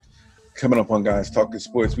Coming up on Guys Talking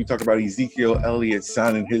Sports, we talk about Ezekiel Elliott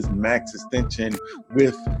signing his max extension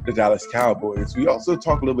with the Dallas Cowboys. We also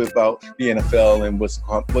talk a little bit about the NFL and what's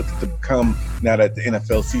to come now that the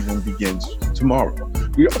NFL season begins tomorrow.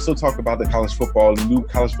 We also talk about the college football. The new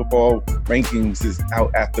college football rankings is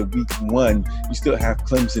out after week 1. You still have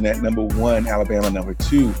Clemson at number 1, Alabama number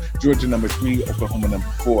 2, Georgia number 3, Oklahoma number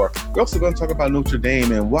 4. We're also going to talk about Notre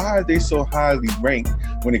Dame and why are they so highly ranked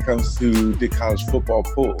when it comes to the college football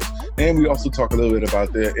polls. And we also talk a little bit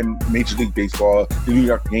about the Major League Baseball. The New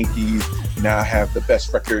York Yankees now have the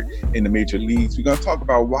best record in the major leagues. We're going to talk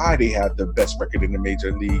about why they have the best record in the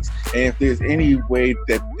major leagues and if there's any way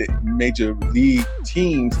that the major league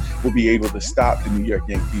teams will be able to stop the New York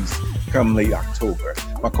Yankees come late October.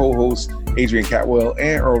 My co-hosts, Adrian Catwell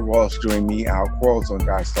and Earl Ross, join me, Al Quarles, on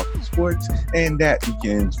Guys Talking Sports, and that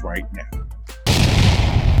begins right now.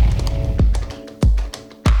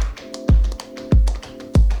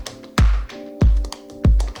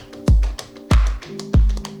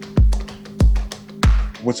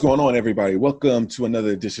 What's going on, everybody? Welcome to another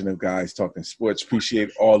edition of Guys Talking Sports.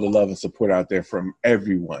 Appreciate all the love and support out there from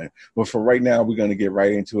everyone. But for right now, we're going to get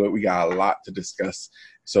right into it. We got a lot to discuss.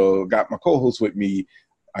 So got my co-hosts with me.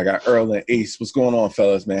 I got Earl and Ace. What's going on,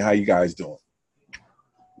 fellas, man? How you guys doing?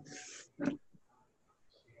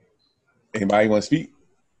 Anybody want to speak?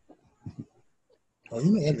 Oh,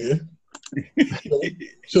 you know I'm here.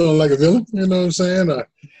 Feeling like a villain, you know what I'm saying?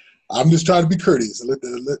 I'm just trying to be courteous and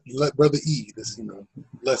let Brother E, this,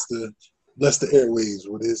 bless the airwaves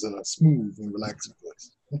with his smooth and relaxing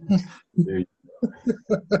voice. There you go.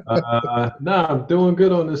 I'm doing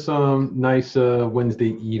good on this nice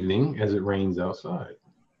Wednesday evening as it rains outside.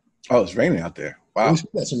 Oh, it's raining out there. Wow. I wish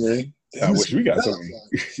we got some rain. I wish we got some rain.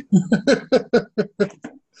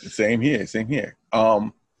 Same here.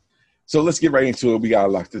 So let's get right into it. We got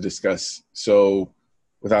a lot to discuss. So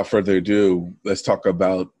without further ado, let's talk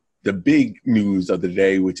about the big news of the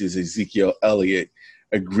day, which is Ezekiel Elliott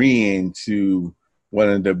agreeing to one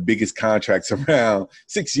of the biggest contracts around,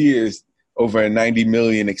 6 years, over a $90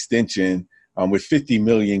 million extension with $50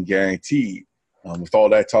 million guaranteed. With all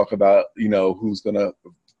that talk about, who's going to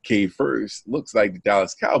cave first, looks like the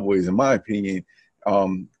Dallas Cowboys, in my opinion. I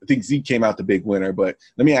think Zeke came out the big winner, but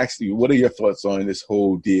let me ask you, what are your thoughts on this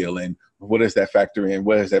whole deal and what does that factor in?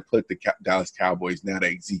 Where does that put the Dallas Cowboys now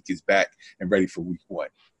that Zeke is back and ready for week 1?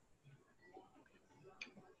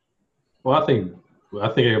 Well, I think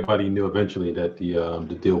everybody knew eventually that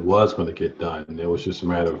the deal was going to get done. It was just a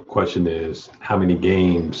matter of question is how many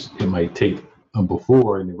games it might take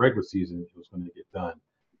before in the regular season it was going to get done.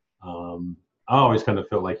 I always kind of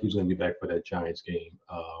felt like he was going to be back for that Giants game.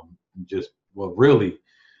 Really,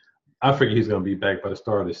 I figured he's going to be back by the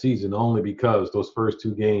start of the season only because those first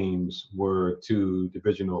 2 games were 2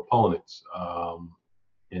 divisional opponents.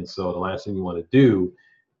 And so the last thing you want to do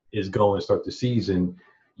is go and start the season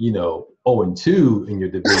 0-2 in your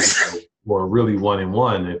division or really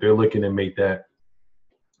 1-1. If they're looking to make that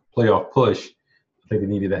playoff push, I think they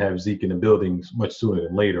needed to have Zeke in the building much sooner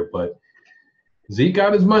than later. But Zeke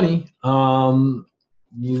got his money.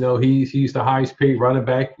 He's the highest paid running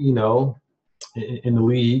back, in the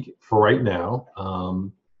league for right now. I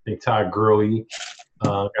think Todd Gurley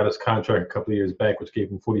got his contract a couple of years back, which gave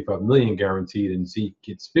him $45 million guaranteed, and Zeke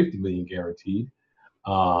gets $50 million guaranteed.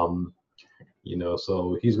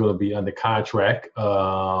 So he's going to be under contract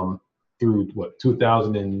through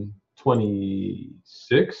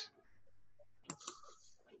 2026?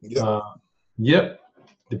 Yep.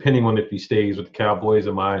 Depending on if he stays with the Cowboys.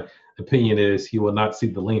 And my opinion is he will not see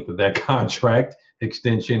the length of that contract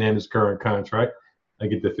extension and his current contract. I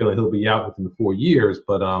get the feeling he'll be out within 4 years,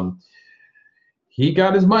 but he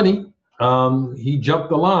got his money. He jumped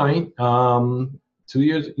the line. 2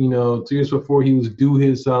 years, 2 years before he was due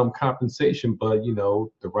his compensation. But,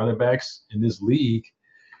 the running backs in this league,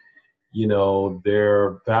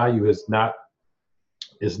 their value is not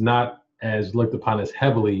as looked upon as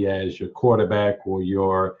heavily as your quarterback or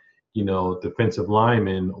your, defensive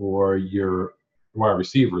lineman or your wide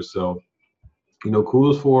receiver. So,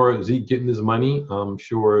 kudos for Zeke getting his money. I'm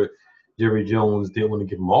sure Jerry Jones didn't want to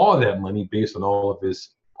give him all that money based on all of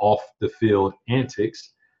his off-the-field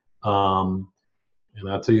antics. And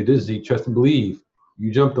I'll tell you this, Zeke, trust and believe.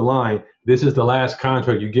 You jumped the line. This is the last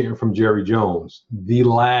contract you're getting from Jerry Jones. The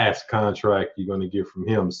last contract you're going to get from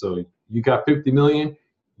him. So you got $50 million.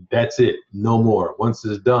 That's it. No more. Once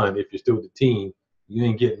it's done, if you're still with the team, you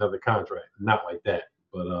ain't getting another contract. Not like that.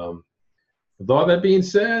 But with all that being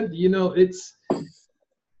said, it's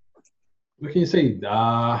what can you say?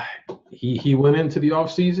 He went into the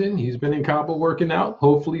offseason. He's been in Cabo working out.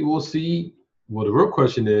 Hopefully we'll see. Well, the real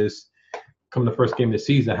question is, come the first game of the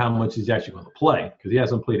season, how much he's actually going to play, because he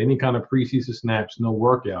hasn't played any kind of preseason snaps, no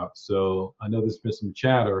workout. So I know there's been some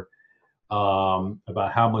chatter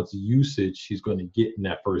about how much usage he's going to get in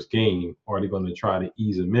that first game. Are they going to try to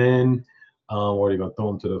ease him in, or are they going to throw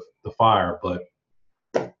him to the fire? But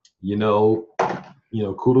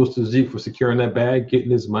kudos to Zeke for securing that bag,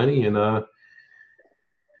 getting his money, and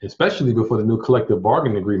especially before the new collective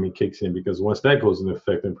bargaining agreement kicks in, because once that goes into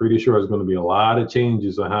effect, I'm pretty sure there's going to be a lot of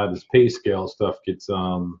changes on how this pay scale stuff gets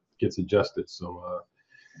adjusted. So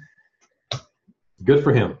good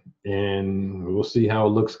for him, and we'll see how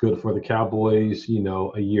it looks good for the Cowboys, a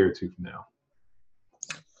year or two from now.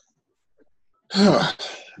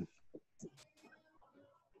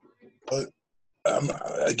 But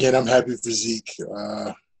again, I'm happy for Zeke.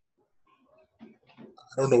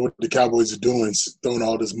 I don't know what the Cowboys are doing, throwing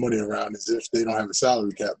all this money around as if they don't have a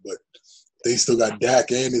salary cap, but they still got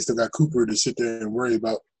Dak and they still got Cooper to sit there and worry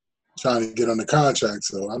about trying to get on the contract.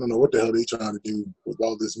 So I don't know what the hell they're trying to do with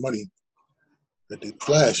all this money that they're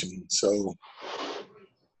flashing. So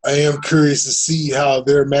I am curious to see how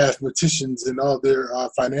their mathematicians and all their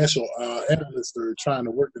financial analysts are trying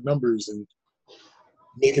to work the numbers and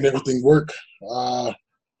making everything work. Do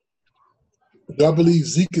I believe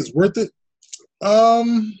Zeke is worth it?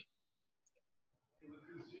 I'm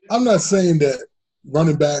not saying that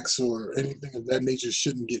running backs or anything of that nature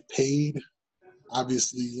shouldn't get paid.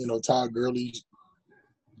 Obviously, Todd Gurley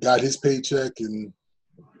got his paycheck, and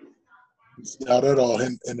see how that all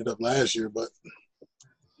ended up last year. But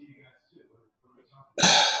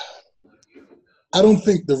I don't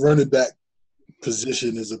think the running back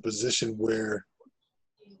position is a position where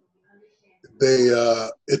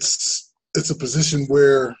it's a position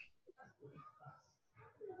where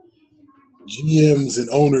GMs and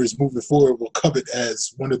owners moving forward will covet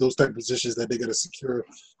as one of those type of positions that they got to secure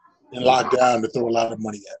and lock down to throw a lot of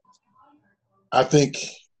money at. I think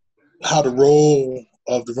how the role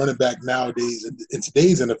of the running back nowadays in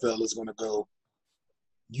today's NFL is going to go.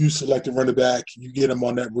 You select a running back, you get him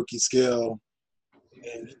on that rookie scale,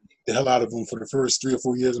 and you beat the hell out of him for the first 3 or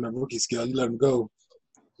 4 years on that rookie scale. You let him go,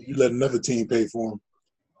 you let another team pay for him.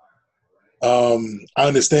 I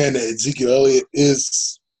understand that Ezekiel Elliott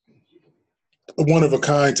is a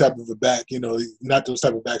one-of-a-kind type of a back, not those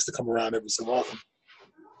type of backs that come around every so often.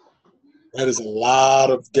 That is a lot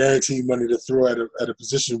of guaranteed money to throw at a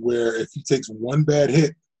position where if he takes one bad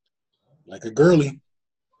hit, like a Gurley,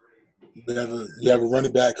 you have a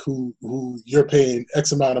running back who you're paying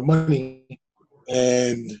X amount of money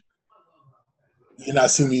and you're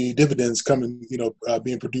not seeing any dividends coming,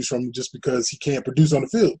 being produced from him just because he can't produce on the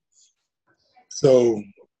field. So,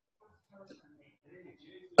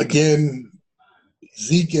 again,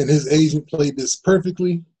 Zeke and his agent played this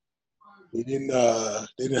perfectly. They didn't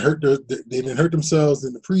hurt themselves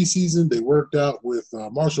in the preseason. They worked out with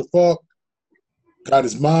Marshall Faulk, got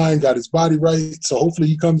his mind, got his body right. So hopefully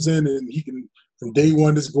he comes in and he can, from day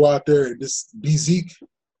one, just go out there and just be Zeke.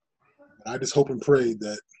 I just hope and pray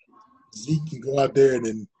that Zeke can go out there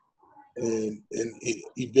and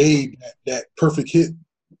evade that perfect hit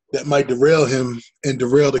that might derail him and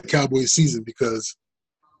derail the Cowboys season, because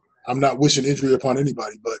I'm not wishing injury upon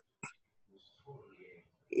anybody, but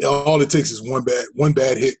all it takes is one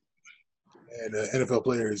bad hit, and an NFL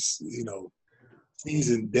player's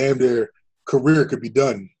season, damn their career could be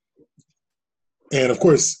done. And of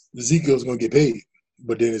course, Ezekiel's going to get paid,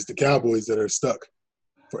 but then it's the Cowboys that are stuck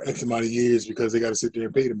for X amount of years because they got to sit there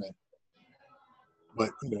and pay the man. But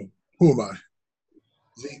who am I?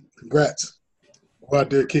 Zeke, congrats. Go out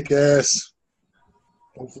there, kick ass.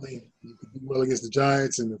 Hopefully, you can do well against the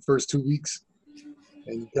Giants in the first 2 weeks,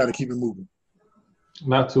 and you got to keep it moving.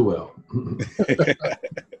 Not too well.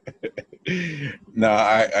 No,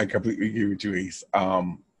 I completely agree with you, Ace.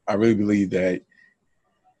 I really believe that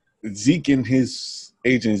Zeke and his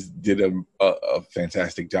agents did a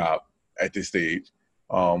fantastic job at this stage.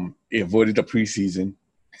 He avoided the preseason,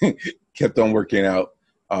 kept on working out.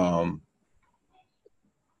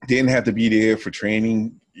 Didn't have to be there for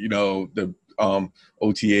training, the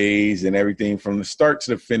OTAs and everything from the start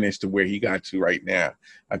to the finish to where he got to right now.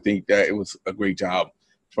 I think that it was a great job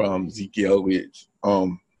from Ezekiel Elliott's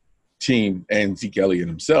team and Zeke Elliott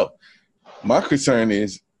himself. My concern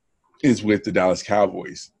is with the Dallas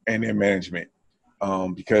Cowboys and their management,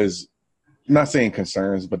 because I'm not saying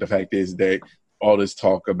concerns, but the fact is that all this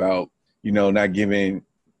talk about, not giving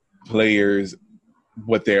players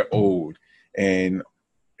what they're owed. And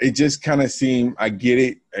it just kind of seemed, I get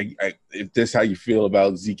it. If that's how you feel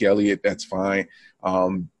about Zeke Elliott, that's fine.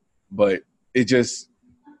 But it just,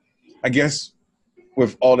 I guess,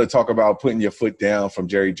 with all the talk about putting your foot down from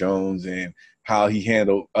Jerry Jones and how he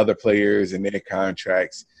handled other players and their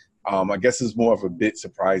contracts. I guess it's more of a bit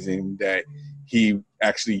surprising that he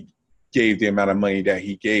actually gave the amount of money that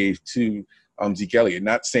he gave to Zeke Elliott.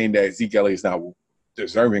 Not saying that Zeke Elliott is not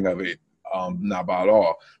deserving of it, not by at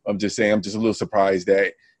all. I'm just saying I'm just a little surprised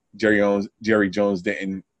that Jerry Jones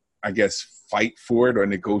didn't, I guess, fight for it or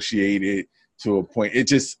negotiate it to a point. It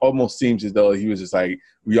just almost seems as though he was just like,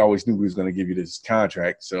 we always knew we was going to give you this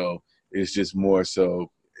contract. So it's just more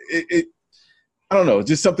so I don't know,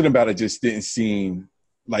 just something about it just didn't seem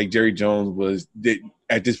like Jerry Jones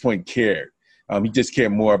at this point cared. He just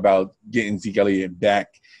cared more about getting Zeke Elliott back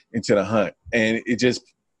into the hunt. And it just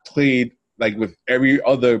played like with every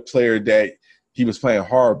other player that he was playing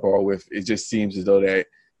hardball with, it just seems as though that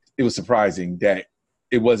it was surprising that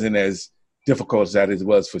it wasn't as difficult as that it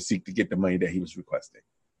was for Zeke to get the money that he was requesting.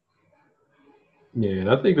 Yeah, and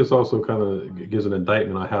I think this also kind of gives an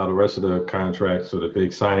indictment on how the rest of the contracts or the big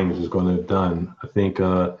signings is going to have done. I think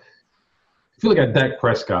if you look at Dak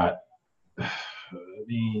Prescott, I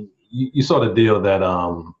mean, you saw the deal that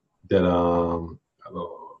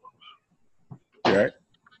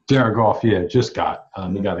Jared Goff, just got.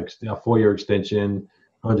 He got a 4-year extension,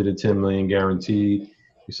 $110 million guaranteed.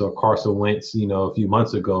 You saw Carson Wentz, a few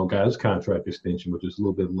months ago got his contract extension, which is a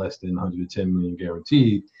little bit less than $110 million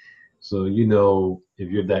guaranteed. So, if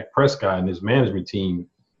you're Dak Prescott and his management team,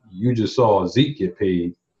 you just saw Zeke get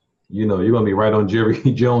paid. You're going to be right on Jerry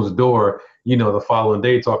Jones' door, the following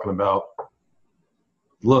day talking about,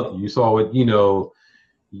 look, you saw what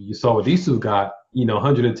these two got.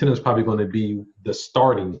 110 is probably going to be the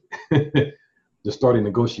starting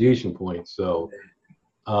negotiation point. So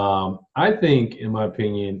I think, in my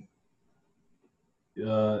opinion,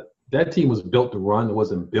 that team was built to run. It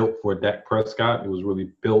wasn't built for Dak Prescott. It was really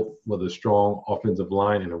built with a strong offensive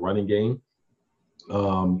line and a running game.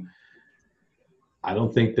 I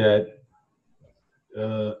don't think that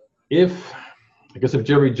if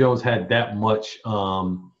Jerry Jones had that much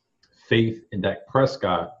faith in Dak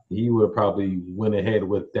Prescott, he would have probably went ahead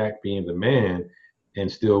with Dak being the man and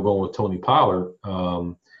still going with Tony Pollard.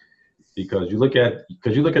 Because you look at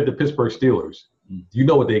the Pittsburgh Steelers,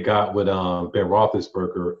 what they got with Ben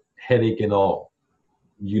Roethlisberger, headache and all.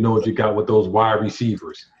 You know what you got with those wide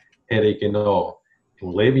receivers, headache and all.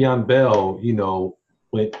 And Le'Veon Bell,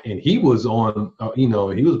 and he was on, he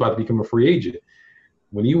was about to become a free agent.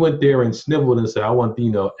 When he went there and sniveled and said, I want,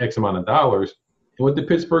 X amount of dollars, and what did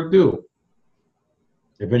Pittsburgh do?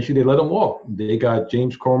 Eventually they let him walk. They got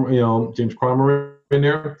James Cromer in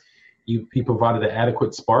there. He provided an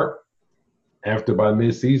adequate spark. After by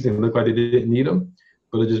midseason, it looked like they didn't need him.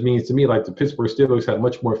 But it just means to me like the Pittsburgh Steelers had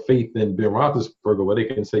much more faith than Ben Roethlisberger, where they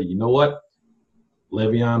can say, you know what?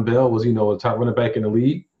 Le'Veon Bell was, a top running back in the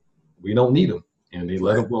league. We don't need him. And they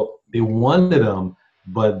let him go. They wanted him,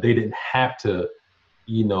 but they didn't have to,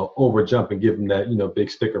 overjump and give him that,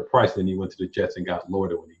 big sticker price. Then he went to the Jets and got lower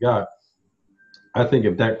than what he got. I think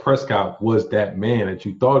if Dak Prescott was that man that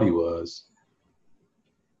you thought he was,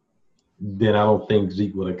 then I don't think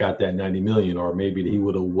Zeke would have got that $90 million, or maybe he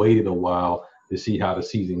would have waited a while to see how the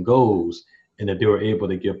season goes. And if they were able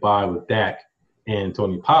to get by with Dak and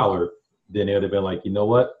Tony Pollard, then they would have been like, you know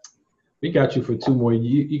what? We got you for 2 more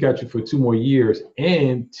years. You got you for 2 more years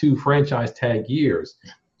and 2 franchise tag years.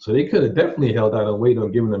 So they could have definitely held out and waited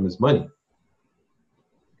on giving him his money.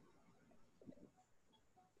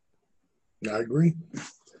 I agree.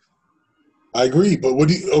 But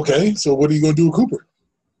so what are you going to do with Cooper?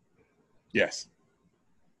 Yes.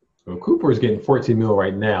 Well, Cooper is getting $14 million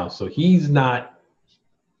right now, so he's not.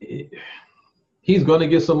 He's going to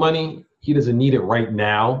get some money. He doesn't need it right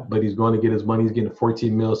now, but he's going to get his money. He's getting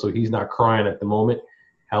 $14 million, so he's not crying at the moment.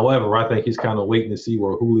 However, I think he's kind of waiting to see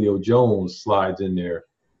where Julio Jones slides in there.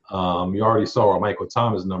 You already saw where Michael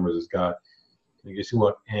Thomas' numbers has got. And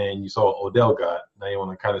you saw Odell got. Now you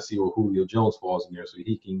want to kind of see where Julio Jones falls in there, so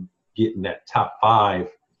he can get in that top 5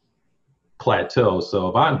 plateau. So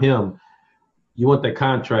if I'm him, you want that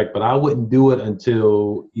contract, but I wouldn't do it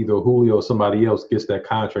until either Julio or somebody else gets that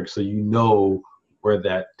contract, so you know where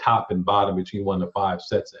that top and bottom between 1 to 5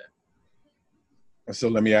 sets at. So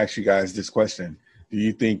let me ask you guys this question. Do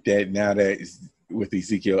you think that now that with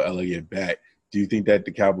Ezekiel Elliott back, do you think that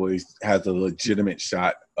the Cowboys has a legitimate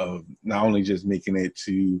shot of not only just making it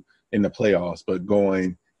to in the playoffs, but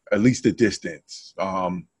going at least the distance?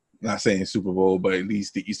 Not saying Super Bowl, but at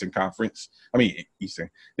least the the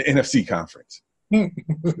NFC Conference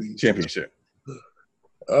Championship.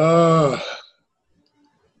 A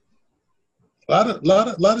lot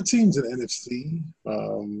of teams in the NFC.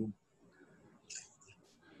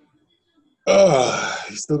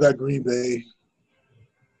 You still got Green Bay.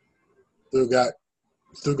 Still got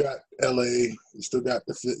You still got LA. You still got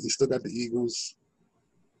the Eagles.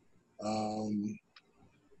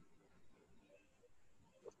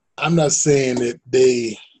 I'm not saying that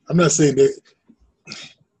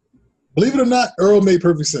believe it or not, Earl made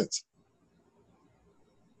perfect sense.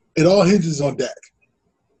 It all hinges on Dak.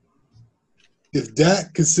 If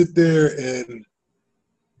Dak could sit there and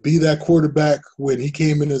be that quarterback when he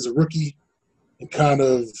came in as a rookie and kind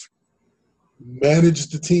of manage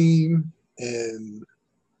the team and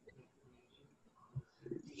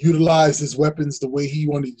utilize his weapons the way he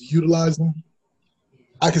wanted to utilize them,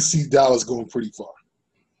 I could see Dallas going pretty far.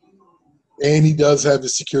 And he does have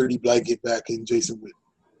his security blanket back in Jason Witten.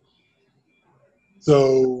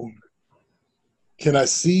 So can I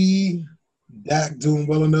see Dak doing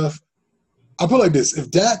well enough? I'll put it like this. If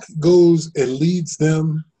Dak goes and leads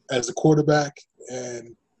them as a quarterback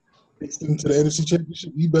and takes them to the NFC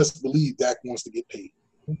Championship, you best believe Dak wants to get paid.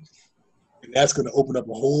 And that's going to open up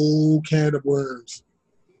a whole can of worms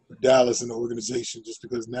for Dallas and the organization, just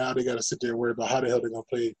because now they got to sit there and worry about how the hell they're going to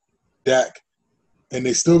play Dak. And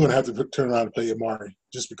they're still going to have to turn around and play Amari,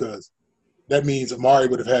 just because that means Amari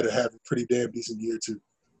would have had to have a pretty damn decent year too.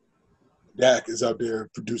 Dak is out there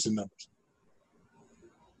producing numbers.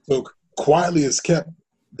 So quietly as kept,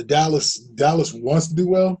 the Dallas wants to do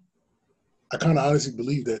well. I kind of honestly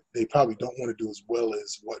believe that they probably don't want to do as well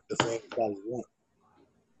as what the fans probably want,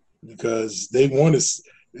 because they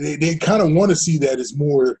kind of want to see that it's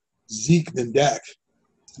more Zeke than Dak.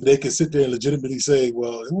 They can sit there and legitimately say,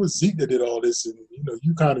 well, it was Zeke that did all this, and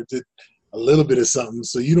you kind of did a little bit of something,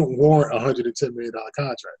 so you don't warrant a $110 million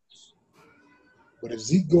contract. But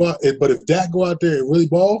if Dak go out there and really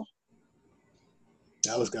ball,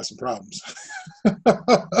 Dallas got some problems.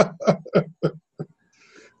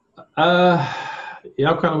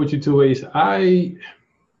 Yeah, I'm kind of with you two ways.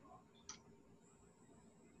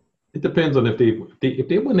 It depends on if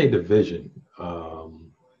they win a division,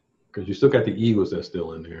 because you still got the Eagles that's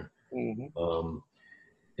still in there. Mm-hmm.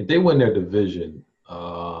 If they win their division,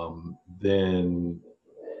 then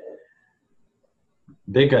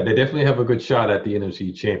they definitely have a good shot at the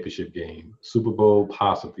NFC Championship game, Super Bowl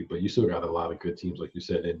possibly, but you still got a lot of good teams, like you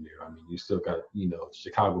said, in there. I mean, you still got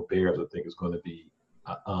Chicago Bears. I think is going to be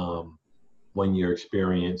 1 year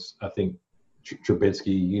experience. I think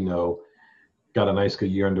Trubisky, got a nice good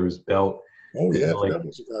year under his belt. Oh yeah,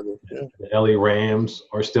 Chicago. Yeah. The LA Rams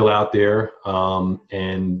are still out there,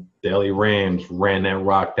 and the LA Rams ran that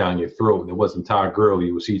rock down your throat. And it wasn't Todd Gurley;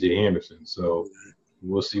 it was C.J. Anderson. So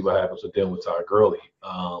we'll see what happens with them with Todd Gurley.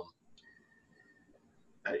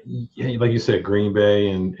 Like you said, Green Bay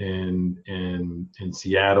and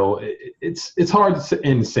Seattle. It's hard to say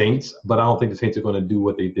in Saints, but I don't think the Saints are going to do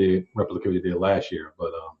what they did, replicate what they did last year.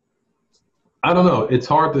 But I don't know. It's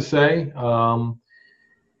hard to say.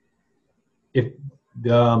 If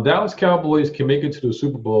the Dallas Cowboys can make it to the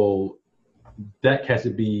Super Bowl, Dak has to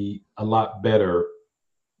be a lot better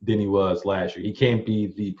than he was last year. He can't be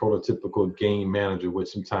the prototypical game manager, which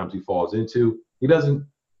sometimes he falls into. He doesn't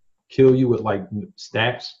kill you with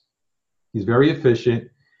stats. He's very efficient.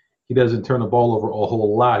 He doesn't turn the ball over a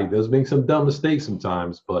whole lot. He does make some dumb mistakes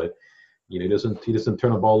sometimes, but he doesn't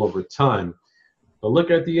turn the ball over a ton. But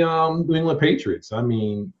look at the New England Patriots. I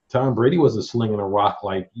mean, Tom Brady wasn't slinging a rock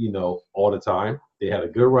all the time. They had a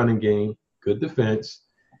good running game, good defense.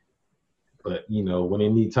 But, when they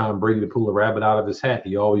need Tom Brady to pull a rabbit out of his hat,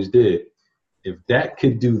 he always did. If Dak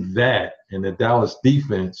could do that and the Dallas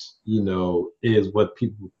defense, is what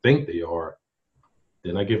people think they are,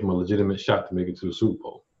 then I give him a legitimate shot to make it to the Super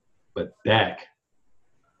Bowl. But Dak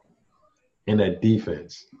and that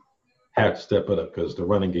defense have to step it up, because the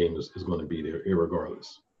running game is going to be there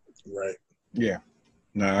irregardless. Right. Yeah.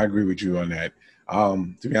 No, I agree with you on that.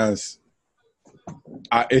 To be honest,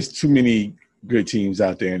 it's too many good teams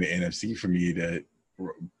out there in the NFC for me to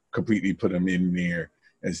completely put them in there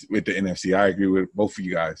with the NFC. I agree with both of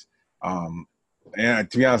you guys.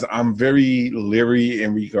 And to be honest, I'm very leery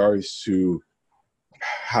in regards to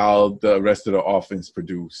how the rest of the offense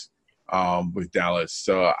produce with Dallas.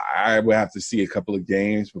 So I would have to see a couple of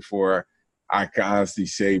games before I can honestly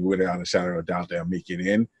say without a shadow of a doubt they'll make it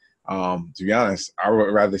in. To be honest, I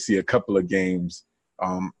would rather see a couple of games.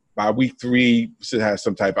 By week 3, should have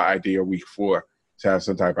some type of idea. Week 4, to have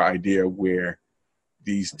some type of idea where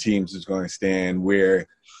these teams is going to stand, where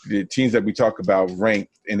the teams that we talk about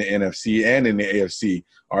ranked in the NFC and in the AFC,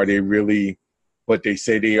 are they really what they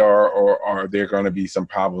say they are, or are there going to be some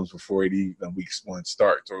problems before it even week 1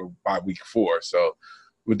 starts, or by week 4? So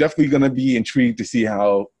we're definitely going to be intrigued to see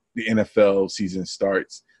how the NFL season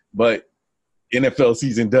starts. But NFL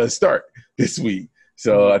season does start this week.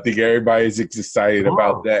 So I think everybody's excited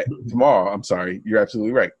about that tomorrow. I'm sorry. You're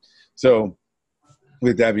absolutely right. So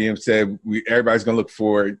with that being said, everybody's going to look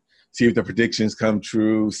forward, see if the predictions come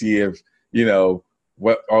true, see if,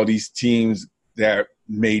 what all these teams that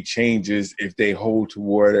made changes, if they hold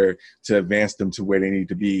toward or to advance them to where they need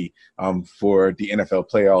to be for the NFL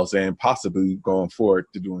playoffs and possibly going forward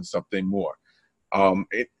to doing something more.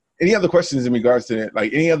 Any other questions in regards to that?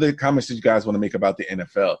 Like any other comments that you guys want to make about the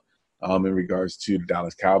NFL in regards to the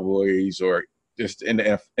Dallas Cowboys or just in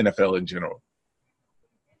the NFL in general?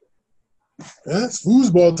 It's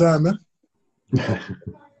foosball time, man.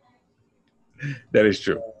 That is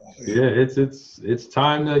true. Yeah, it's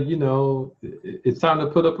time to it's time to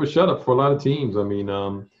put up or shut up for a lot of teams. I mean,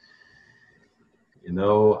 I'm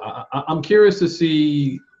curious to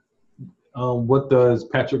see what does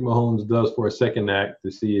Patrick Mahomes does for a second act to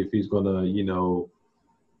see if he's gonna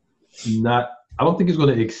not. I don't think he's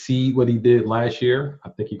going to exceed what he did last year. I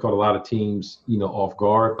think he caught a lot of teams off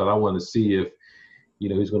guard, but I want to see if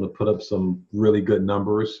he's going to put up some really good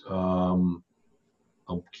numbers. I'm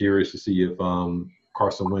curious to see if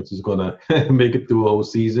Carson Wentz is going to make it through a whole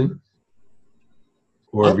season,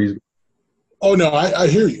 or if he's. Oh no, I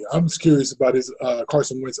hear you. I'm just curious about his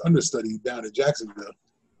Carson Wentz understudy down in Jacksonville.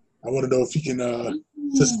 I want to know if he can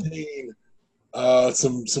sustain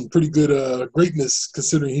some pretty good greatness,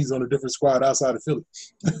 considering he's on a different squad outside of Philly.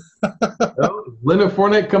 Well, Leonard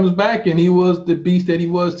Fournette comes back, and he was the beast that he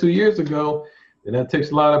was 2 years ago, and that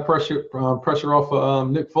takes a lot of pressure off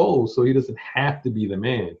of Nick Foles, so he doesn't have to be the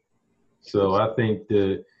man. So I think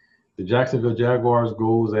the Jacksonville Jaguars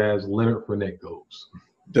goes as Leonard Fournette goes.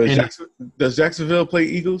 Does Jacksonville play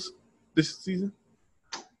Eagles this season?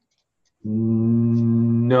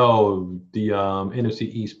 No, the NFC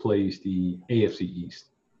East plays the AFC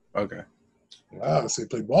East. Okay. Wow, so they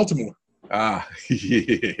play Baltimore. Yeah.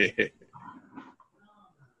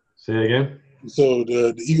 Say it again. So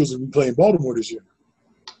the Eagles will be playing Baltimore this year.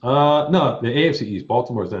 No, the AFC East.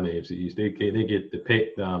 Baltimore's not the AFC East. They get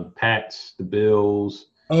the Pats, the Bills.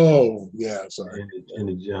 Oh yeah, sorry. And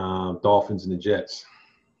the Dolphins and the Jets.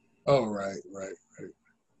 Oh right.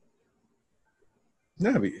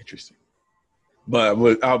 That'd be interesting. But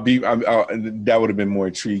that would have been more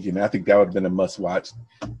intriguing. I think that would have been a must-watch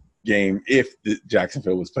game if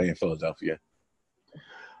Jacksonville was playing Philadelphia.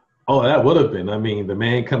 Oh, that would have been. I mean, the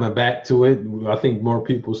man coming back to it. I think more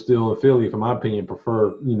people still in Philly, from my opinion,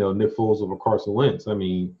 prefer Nick Foles over Carson Wentz. I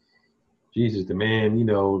mean, Jesus, the man,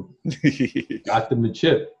 got them the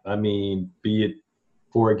chip. I mean, be it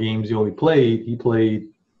 4 games he only played, he played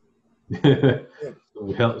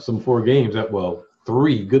some 4 games.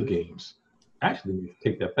 3 good games. Actually,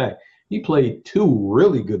 take that back. He played 2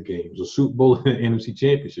 really good games, a Super Bowl and an NFC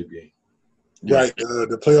Championship game. Right.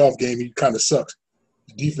 The playoff game, he kind of sucked.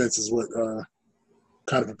 The defense is what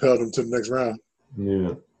kind of propelled him to the next round.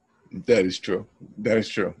 Yeah. That is true. But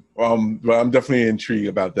I'm definitely intrigued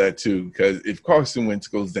about that, too, because if Carson Wentz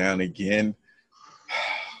goes down again,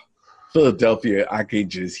 Philadelphia, I can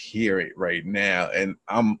just hear it right now. And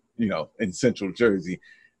I'm, in Central Jersey.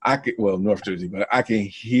 North Jersey, but I can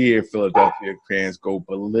hear Philadelphia fans go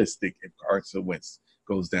ballistic if Carson Wentz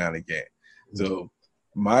goes down again. So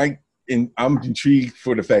I'm intrigued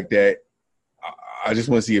for the fact that I just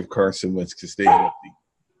want to see if Carson Wentz can stay healthy.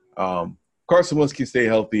 Carson Wentz can stay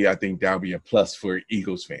healthy. I think that'll be a plus for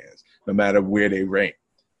Eagles fans, no matter where they rank.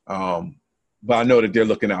 But I know that they're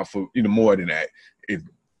looking out for more than that. If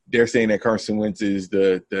they're saying that Carson Wentz is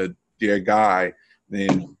their guy,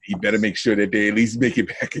 then he better make sure that they at least make it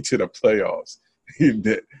back into the playoffs.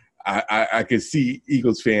 I could see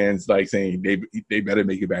Eagles fans saying they better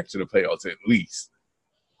make it back to the playoffs at least.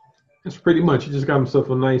 That's pretty much. He just got himself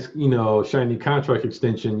a nice, shiny contract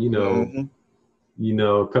extension, a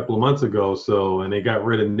couple of months ago. So, and they got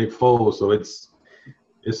rid of Nick Foles. So it's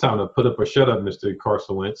time to put up or shut up, Mr.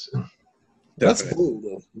 Carson Wentz. That's bold,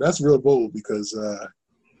 though. That's real bold because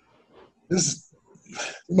this.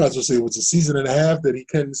 You might as well say it was a season and a half that he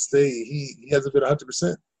couldn't stay. He hasn't been 100%.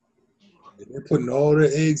 And they're putting all their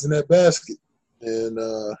eggs in that basket. And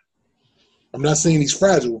I'm not saying he's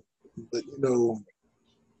fragile, but No,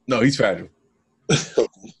 he's fragile. He's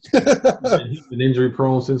been injury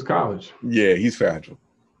prone since college. Yeah, he's fragile.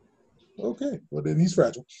 Okay, well then he's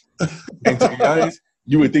fragile. And to be honest,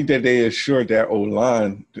 you would think that they assured that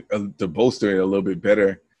O-line to bolster it a little bit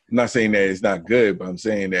better. I'm not saying that it's not good, but I'm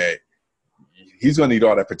saying that he's going to need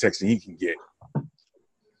all that protection he can get.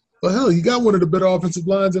 Well, hell, you got one of the better offensive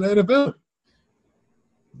lines in the NFL.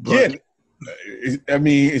 But, yeah, I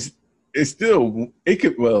mean, it's still it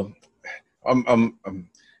could. Well, all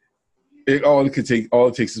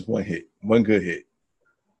it takes is one hit, one good hit.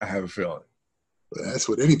 I have a feeling. That's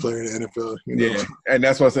what any player in the NFL, you know. Yeah, and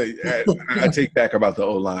that's what I say. I take back about the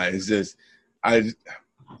O-line. It's just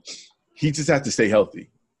he just has to stay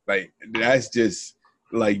healthy. Like that's just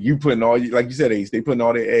like you putting all like you said, Ace. They putting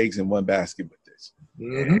all their eggs in one basket with this.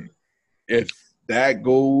 Mm-hmm. If that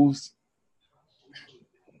goes,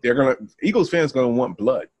 Eagles fans gonna want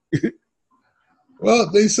blood.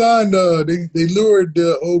 Well, they signed. They lured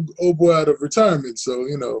the old boy out of retirement, so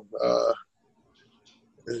you know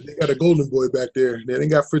they got a golden boy back there. They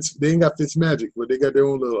ain't got Fitzmagic, but they got their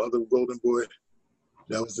own little other golden boy.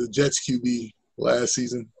 That was the Jets QB last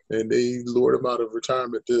season, and they lured him out of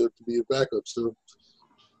retirement to be a backup. So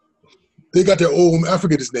they got their old. I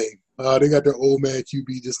forget his name. They got their old man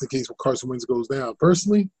QB just in case when Carson Wentz goes down.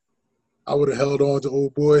 Personally, I would have held on to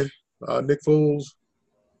old boy Nick Foles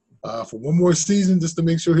for one more season just to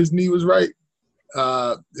make sure his knee was right.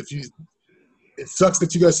 It sucks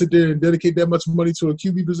that you guys sit there and dedicate that much money to a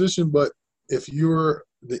QB position, but if you're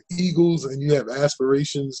the Eagles and you have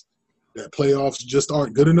aspirations that playoffs just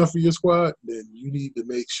aren't good enough for your squad, then you need to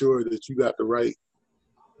make sure that you got the right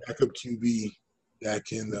backup QB that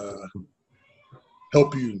can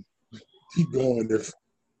help you keep going if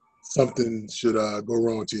something should go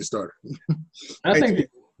wrong to your starter. I think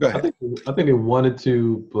they wanted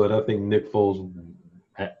to, but I think Nick Foles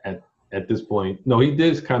at this point, no, he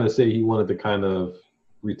did kind of say he wanted to kind of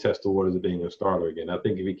retest the waters of being a starter again. I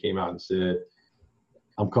think if he came out and said,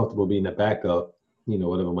 I'm comfortable being a backup, you know,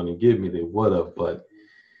 whatever money you give me, they would have. But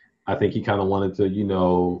I think he kind of wanted to, you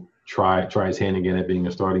know, try his hand again at being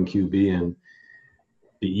a starting QB. And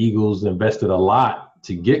the Eagles invested a lot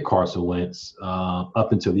to get Carson Wentz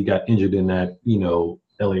up until he got injured in that, you know,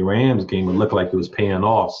 LA Rams game. It looked like it was paying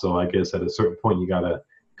off. So I guess at a certain point you got to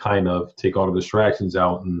kind of take all the distractions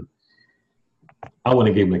out. And I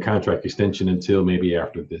wouldn't give him a contract extension until maybe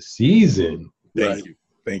after this season. Thank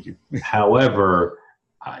you. However,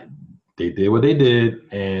 they did what they did,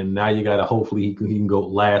 and now you got to hopefully he can go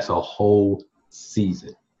last a whole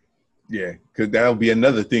season. Yeah, because that'll be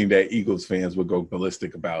another thing that Eagles fans will go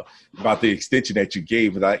ballistic about the extension that you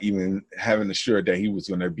gave without even having assured that he was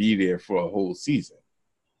going to be there for a whole season,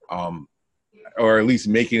 or at least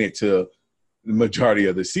making it to the majority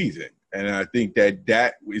of the season. And I think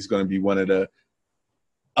that is going to be one of the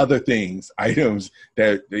other items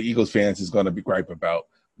that the Eagles fans is going to be gripe about.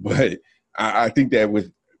 But I think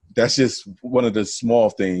that's just one of the small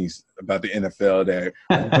things about the NFL that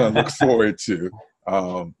we're going to look forward to.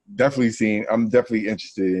 I'm definitely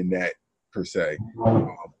interested in that per se.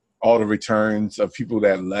 All the returns of people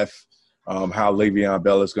that left, how Le'Veon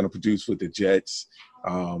Bell is going to produce with the Jets.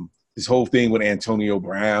 This whole thing with Antonio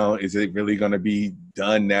Brown, is it really going to be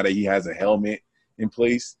done now that he has a helmet in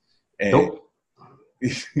place? And Nope.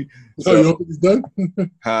 So you don't think it's done?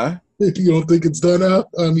 Huh? You don't think it's done now?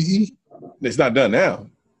 It's not done now.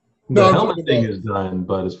 The helmet thing is done,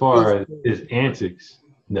 but as far as his antics,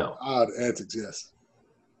 no. The antics, yes.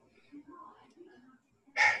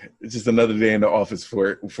 It's just another day in the office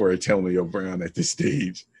for Antonio Brown at this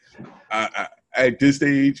stage. At this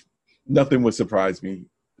stage, nothing would surprise me.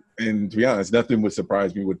 And to be honest, nothing would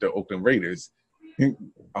surprise me with the Oakland Raiders.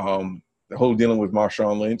 The whole dealing with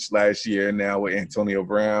Marshawn Lynch last year, now with Antonio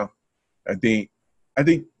Brown, I think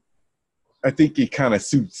it kind of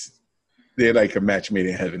suits. They're like a match made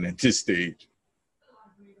in heaven at this stage.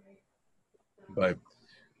 But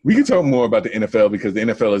we can talk more about the NFL because the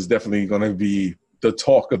NFL is definitely going to be the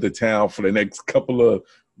talk of the town for the next couple of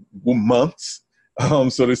months,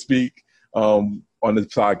 so to speak, on this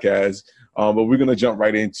podcast. But we're going to jump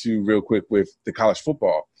right into real quick with the college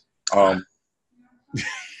football.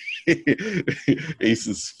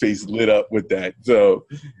 Ace's face lit up with that. So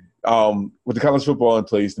with the college football in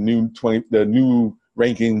place, the new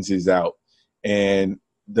rankings is out. And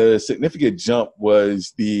the significant jump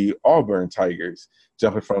was the Auburn Tigers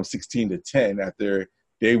jumping from 16 to 10 after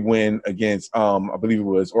they win against, I believe it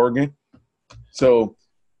was Oregon. So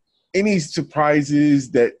any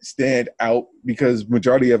surprises that stand out? Because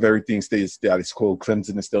majority of everything stays status quo.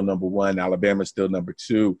 Clemson is still number 1. Alabama is still number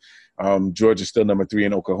 2. Georgia is still number 3.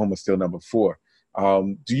 And Oklahoma is still number 4.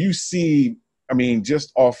 Do you see,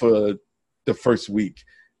 just off of the first week,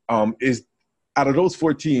 is out of those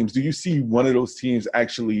 4 teams, do you see one of those teams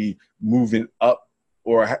actually moving up,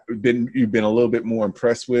 or you've been a little bit more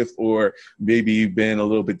impressed with, or maybe you've been a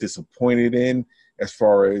little bit disappointed in as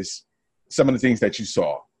far as some of the things that you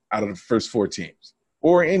saw out of the first 4 teams,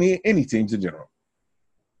 or any teams in general?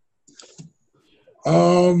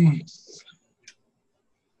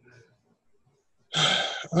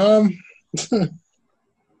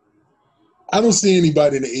 I don't see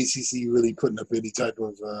anybody in the ACC really putting up any type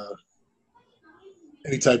of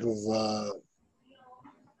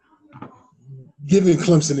giving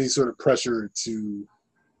Clemson any sort of pressure to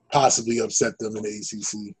possibly upset them in the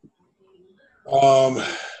ACC.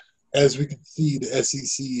 As we can see, the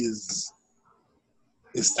SEC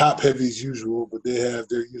is top heavy as usual, but they have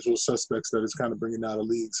their usual suspects that is kind of bringing out a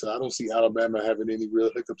league. So I don't see Alabama having any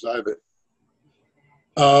real hiccups either.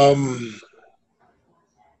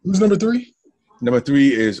 Who's number 3? Number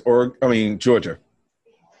 3 is Georgia.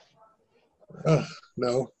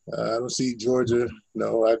 No, I don't see Georgia.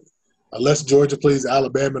 No, unless Georgia plays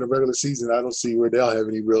Alabama in the regular season, I don't see where they'll have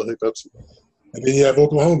any real hiccups. And then you have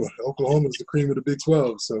Oklahoma. Oklahoma is the cream of the Big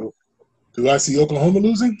 12. So do I see Oklahoma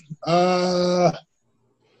losing?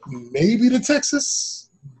 Maybe to Texas,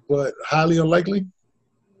 but highly unlikely.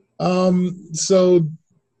 So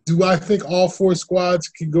do I think all 4 squads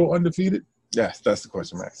can go undefeated? Yes, that's the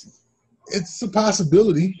question I'm asking. It's a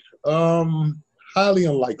possibility. Highly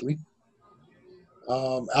unlikely.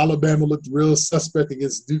 Alabama looked real suspect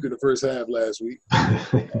against Duke in the first half last week.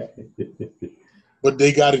 But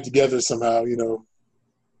they got it together somehow, you know.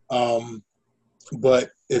 But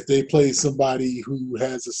if they play somebody who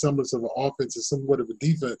has a semblance of an offense and somewhat of a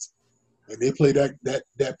defense, and they play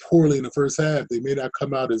that poorly in the first half, they may not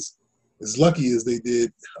come out as lucky as they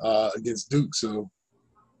did against Duke. So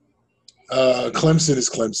Clemson is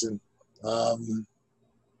Clemson.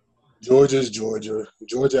 Georgia's Georgia.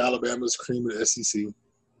 Georgia, Alabama's cream of the SEC.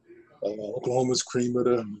 Oklahoma's cream of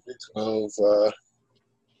the Big 12.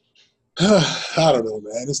 I don't know,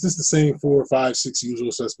 man. It's just the same 4, 5, 6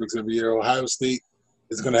 usual suspects every year. Ohio State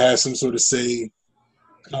is going to have some sort of say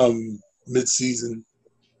mid-season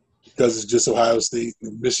because it's just Ohio State.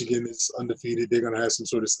 And Michigan is undefeated. They're going to have some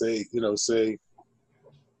sort of say.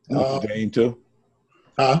 Notre Dame too?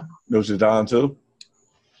 Huh? Notre Dame too?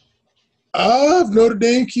 If Notre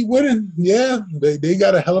Dame keep winning, yeah. They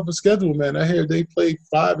got a hell of a schedule, man. I hear they play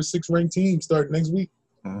 5 or 6 ranked teams starting next week.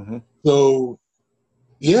 Mm-hmm. So,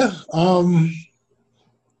 yeah.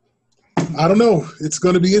 I don't know. It's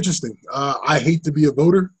going to be interesting. I hate to be a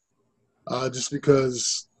voter just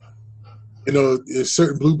because, there's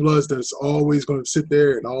certain blue bloods that's always going to sit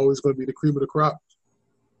there and always going to be the cream of the crop.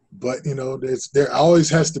 But, there always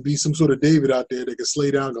has to be some sort of David out there that can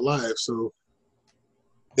slay down Goliath. So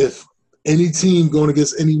if any team going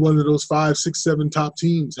against any one of those 5, 6, 7 top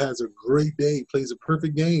teams has a great day, plays a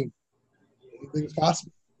perfect game, anything is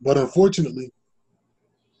possible. But unfortunately,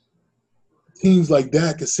 teams like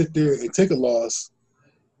that can sit there and take a loss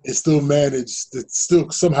and still manage to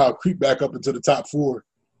still somehow creep back up into the top 4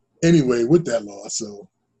 anyway with that loss. So,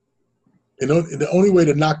 the only way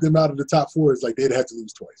to knock them out of the top 4 is like they'd have to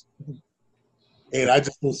lose twice. And I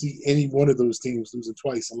just don't see any one of those teams losing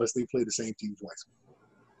twice unless they play the same team twice.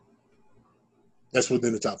 That's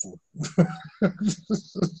within the top 4.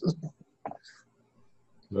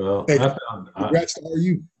 Well, hey, congrats to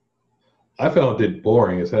RU. I found it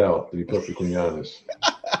boring as hell, to be perfectly honest.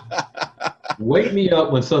 Wake me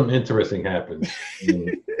up when something interesting happens.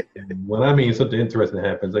 And when I mean something interesting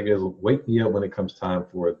happens, I guess wake me up when it comes time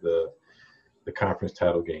for the conference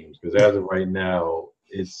title games. Because as of right now,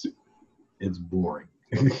 it's boring.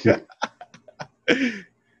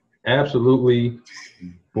 Absolutely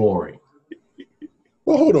boring.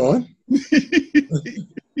 Well, hold on.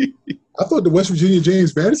 I thought the West Virginia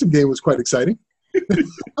James Madison game was quite exciting. There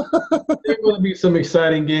are going to be some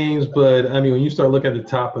exciting games, but I mean, when you start looking at the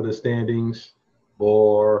top of the standings,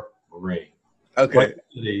 boring. Okay.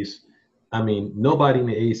 I mean, nobody in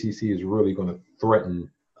the ACC is really going to threaten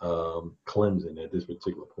Clemson at this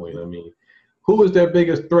particular point. I mean, who is their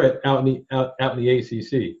biggest threat out in the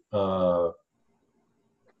ACC?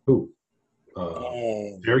 Who?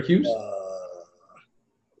 Syracuse?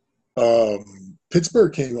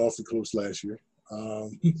 Pittsburgh came awfully close last year. I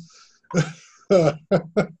mean,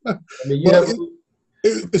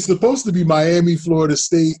 it's supposed to be Miami, Florida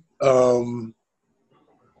State,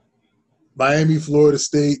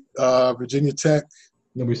 Virginia Tech.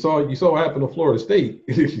 And you saw what happened to Florida State.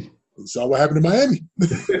 You saw what happened to Miami.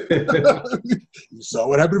 You saw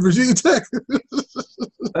what happened to Virginia Tech.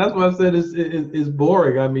 That's why I said it's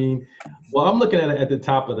boring. I mean, well, I'm looking at the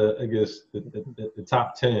top of the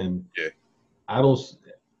top 10. Yeah.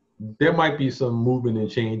 There might be some movement and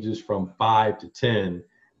changes from 5 to 10,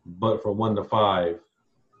 but from 1 to 5,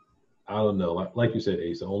 I don't know. Like you said,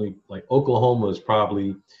 Ace, only like Oklahoma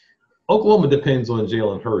depends on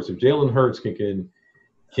Jalen Hurts. If Jalen Hurts can,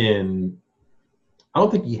 I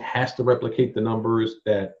don't think he has to replicate the numbers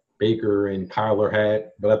that Baker and Kyler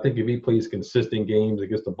had, but I think if he plays consistent games and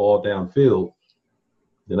gets the ball downfield,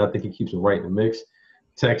 then I think he keeps them right in the mix.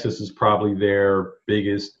 Texas is probably their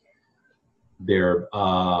biggest, in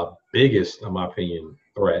my opinion,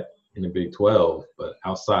 threat in the Big 12. But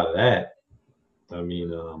outside of that, I mean,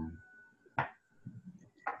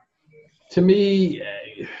 to me,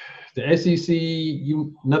 the SEC,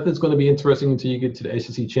 nothing's going to be interesting until you get to the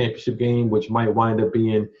SEC championship game, which might wind up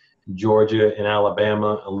being Georgia and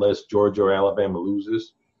Alabama, unless Georgia or Alabama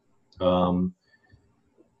loses.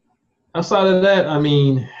 Outside of that, I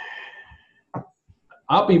mean,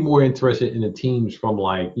 I'll be more interested in the teams from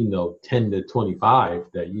 10 to 25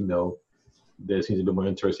 that, there seems to be more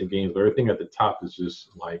interesting games. But everything at the top is just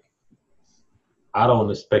I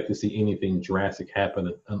don't expect to see anything drastic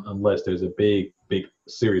happen unless there's a big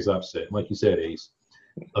serious upset. Like you said, Ace,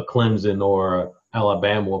 a Clemson or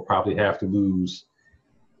Alabama will probably have to lose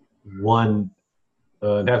a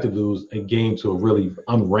game to a really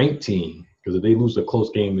unranked team, because if they lose a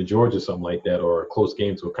close game to Georgia, something like that, or a close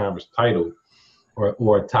game to a conference title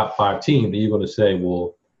or a top 5 team, then you're going to say,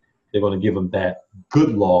 well, they're going to give them that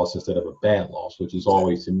good loss instead of a bad loss, which is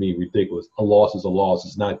always, to me, ridiculous. A loss is a loss.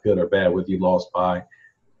 It's not good or bad whether you lost by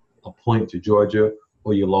a point to Georgia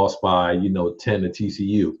or you lost by, 10 to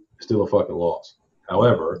TCU. It's still a fucking loss.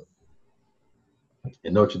 However,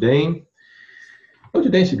 in Notre Dame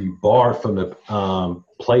should be barred from the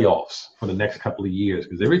playoffs for the next couple of years,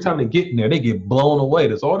 because every time they get in there, they get blown away.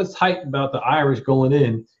 There's all this hype about the Irish going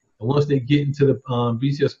in, and once they get into the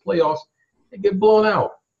BCS playoffs, they get blown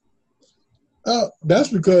out. That's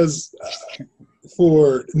because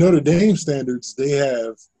for Notre Dame standards, they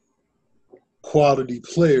have quality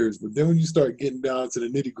players. But then when you start getting down to the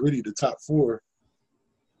nitty-gritty, the top 4,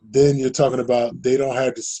 then you're talking about they don't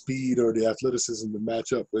have the speed or the athleticism to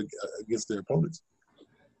match up against their opponents.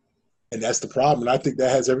 And that's the problem. And I think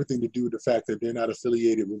that has everything to do with the fact that they're not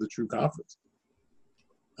affiliated with a true conference.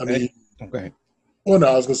 I mean, okay. Well, no,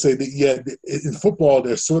 I was going to say that, in football,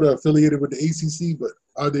 they're sort of affiliated with the ACC, but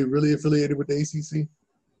are they really affiliated with the ACC?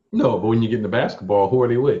 No, but when you get into basketball, who are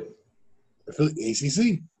they with?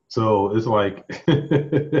 ACC. So it's like –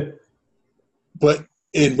 But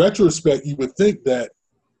in retrospect, you would think that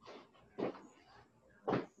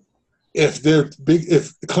if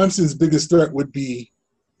Clemson's biggest threat would be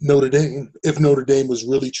Notre Dame, if Notre Dame was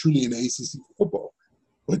really truly in the ACC football.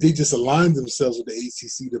 But they just aligned themselves with the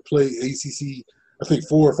ACC to play ACC, I think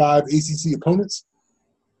 4 or 5 ACC opponents,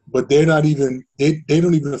 but they're not even they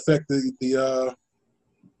don't even affect the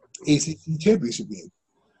ACC championship game.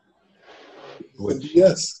 Which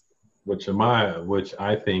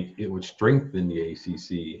I think it would strengthen the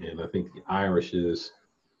ACC, and I think the Irish's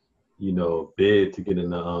bid to get in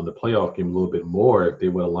the playoff game a little bit more if they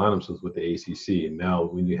would align themselves with the ACC. And now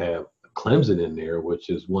when you have Clemson in there, which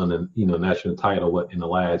has won a national title in the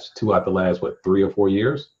last 2 out the last 3 or 4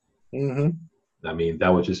 years. Mm-hmm. I mean,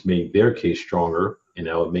 that would just make their case stronger, and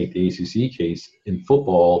that would make the ACC case in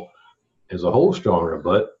football as a whole stronger.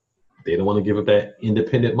 But they don't want to give up that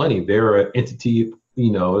independent money. They're an entity.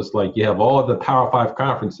 It's like you have all the Power 5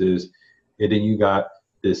 conferences, and then you got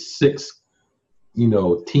this 6th,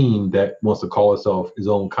 team that wants to call itself its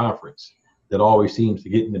own conference that always seems to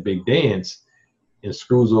get in the big dance and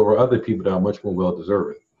screws over other people that are much more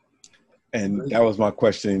well-deserving. And that was my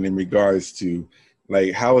question in regards to,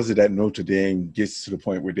 how is it that Notre Dame gets to the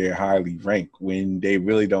point where they're highly ranked when they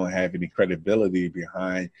really don't have any credibility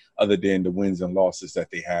behind other than the wins and losses that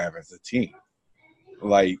they have as a team?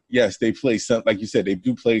 Yes, they play some, like you said, they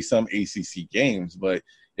do play some ACC games, but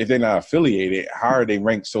if they're not affiliated, how are they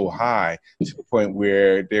ranked so high to the point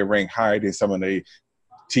where they're ranked higher than some of the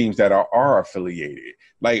teams that are affiliated?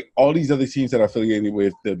 All these other teams that are affiliated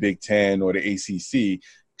with the Big Ten or the ACC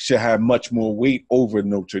should have much more weight over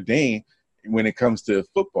Notre Dame when it comes to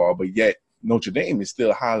football, but yet Notre Dame is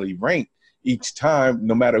still highly ranked each time,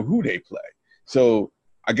 no matter who they play. So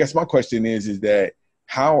I guess my question is that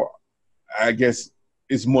how is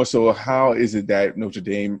it that Notre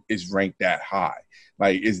Dame is ranked that high?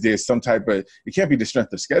 Is there some type of – it can't be the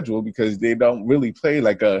strength of schedule because they don't really play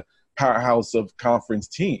like a powerhouse of conference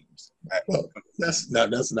teams. Well, that's not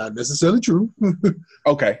necessarily true.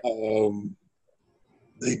 Okay.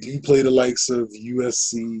 They do play the likes of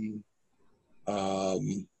USC.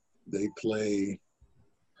 They play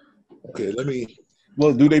 – okay, let me –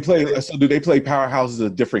 Well, do they play powerhouses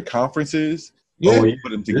of different conferences? Yeah. Or you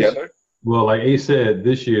put them together? Well, like Ace said,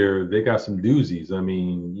 this year they got some doozies. I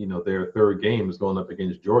mean, their 3rd game is going up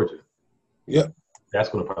against Georgia. Yep. That's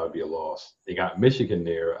going to probably be a loss. They got Michigan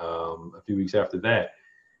there a few weeks after that,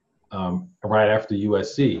 right after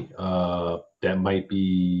USC. That might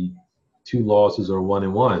be 2 losses or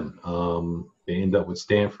 1-1. They end up with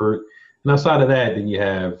Stanford. And outside of that, then you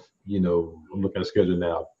have, I'm looking at the schedule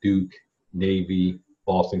now, Duke, Navy,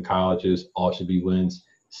 Boston Colleges, all should be wins.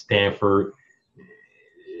 Stanford.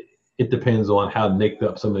 It depends on how nicked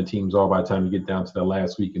up some of the teams are by the time you get down to the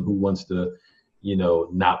last week and who wants to,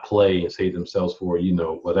 not play and save themselves for,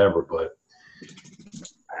 whatever. But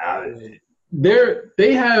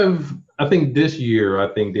they have, I think this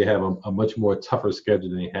year, they have a much more tougher schedule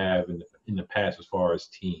than they have in the past as far as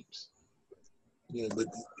teams. Yeah, but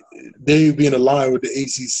they being aligned with the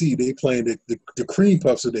ACC, they playing the cream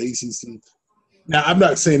puffs of the ACC. Now, I'm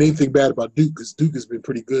not saying anything bad about Duke because Duke has been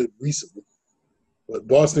pretty good recently. But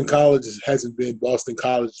Boston College hasn't been Boston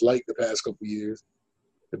College like the past couple of years.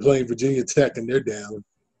 They're playing Virginia Tech, and they're down.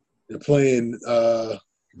 They're playing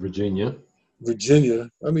Virginia.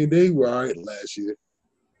 I mean, they were all right last year.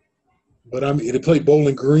 But, I mean, they play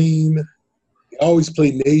Bowling Green. They always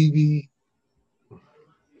play Navy.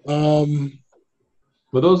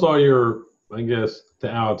 But those are your, I guess,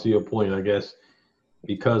 to your point, I guess,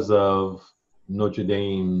 because of Notre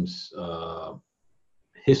Dame's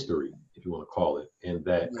history, if you want to call it, and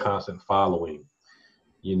that constant following.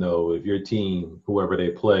 If your team, whoever they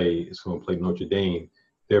play, is going to play Notre Dame,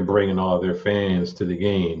 they're bringing all their fans to the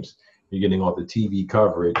games. You're getting all the TV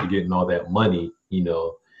coverage. You're getting all that money.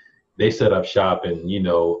 They set up shop in,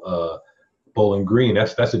 Bowling Green.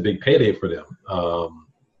 That's a big payday for them.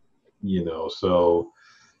 So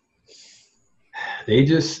they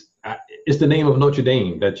just it's the name of Notre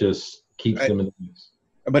Dame that just keeps them in the news.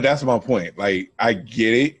 But that's my point. Like, I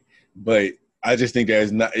get it, but I just think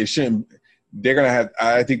it shouldn't. They're gonna have.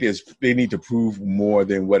 I think they need to prove more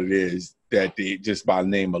than what it is that they just by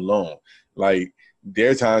name alone. Like,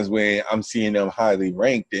 there are times when I'm seeing them highly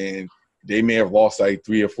ranked and they may have lost like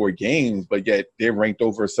 3 or 4 games, but yet they're ranked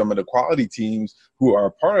over some of the quality teams who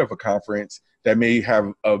are part of a conference that may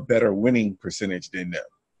have a better winning percentage than them.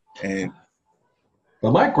 And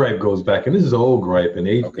but my gripe goes back, and this is an old gripe, and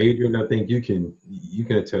Adrian, I think you can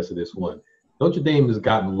attest to this one. Notre Dame has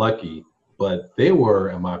gotten lucky, but they were,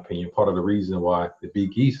 in my opinion, part of the reason why the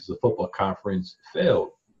Big East as a football conference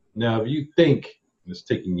failed. Now, if you think, it's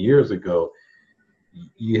taking years ago,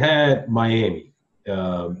 you had Miami,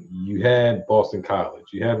 you had Boston College,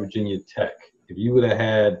 you had Virginia Tech. If you would have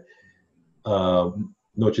had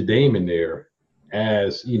Notre Dame in there,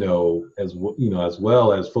 as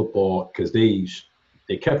well as football, because they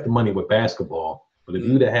kept the money with basketball. But if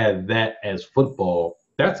you'd have had that as football,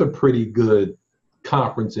 that's a pretty good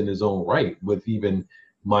conference in its own right, with even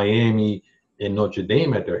Miami and Notre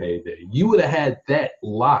Dame at their heyday. You would have had that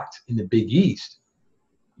locked in the Big East,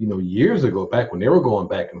 years ago, back when they were going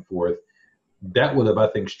back and forth. That would have, I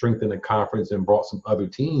think, strengthened the conference and brought some other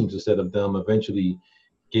teams instead of them eventually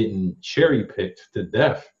getting cherry-picked to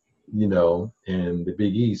death, and the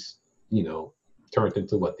Big East, turned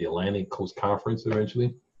into the Atlantic Coast Conference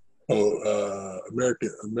eventually. American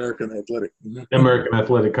Athletic. American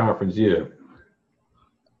Athletic Conference, yeah.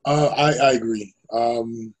 I agree.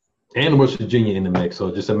 And West Virginia in the mix,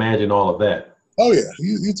 so just imagine all of that. Oh yeah,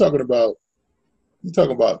 you're talking about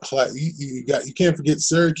class. You can't forget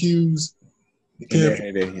Syracuse. You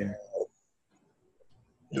can't.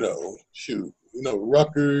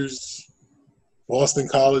 Rutgers, Boston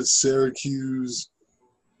College, Syracuse.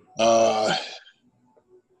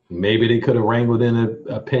 Maybe they could have wrangled in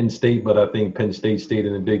a Penn State, but I think Penn State stayed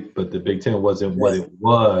in the Big Ten wasn't what it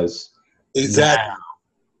was. Exactly. Now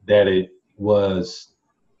that it was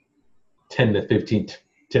 10 to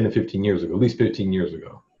 15 years ago, at least 15 years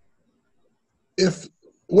ago. If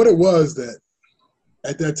what it was that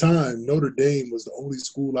at that time, Notre Dame was the only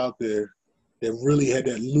school out there that really had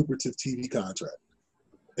that lucrative TV contract.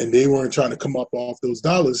 And they weren't trying to come up off those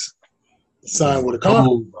dollars to sign with a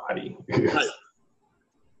conference. Nobody. Right.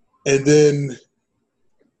 And then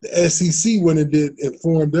the SEC went and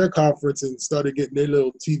formed their conference and started getting their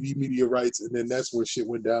little TV media rights, and then that's where shit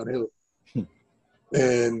went downhill.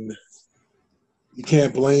 And you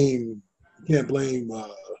can't blame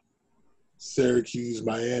Syracuse,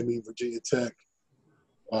 Miami, Virginia Tech,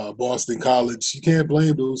 Boston College. You can't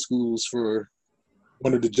blame those schools for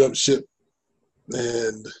wanting to jump ship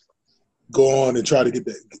and go on and try and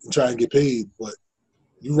get paid. But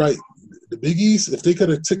you're right. The Big East, if they could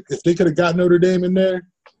have got Notre Dame in there,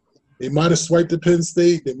 they might have swiped the Penn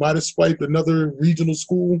State. They might have swiped another regional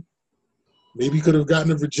school. Maybe could have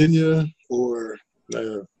gotten a Virginia or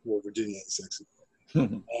Virginia ain't sexy.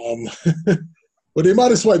 But they might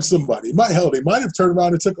have swiped somebody. They might have turned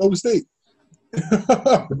around and took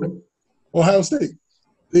Ohio State.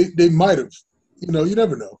 They might have. You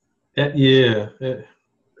never know. Yeah.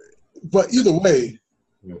 But either way,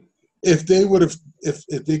 if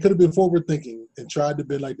they could have been forward thinking and tried to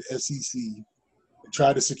be like the SEC and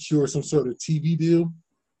tried to secure some sort of TV deal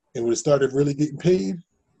and would have started really getting paid,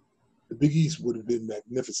 the Big East would have been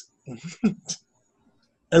magnificent.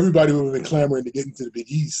 Everybody would have been clamoring to get into the Big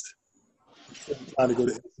East instead of trying to go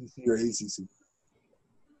to SEC or ACC.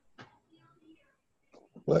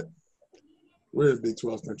 But we're in the Big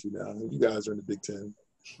 12 country now. You guys are in the Big 10.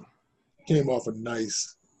 Came off a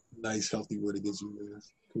nice, healthy win against you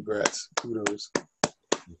guys. Congrats. Kudos.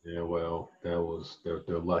 Yeah, well,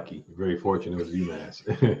 they're lucky. Very fortunate it was UMass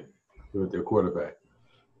with their quarterback.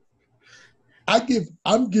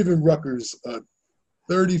 I'm giving Rutgers a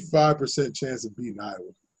 35% chance of beating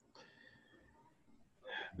Iowa.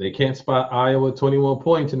 They can't spot Iowa 21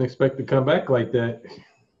 points and expect to come back like that.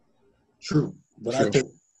 True, but I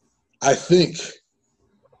think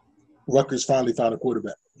Rutgers finally found a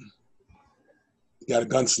quarterback. You got a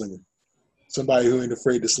gunslinger, somebody who ain't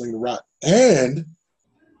afraid to sling the rock, and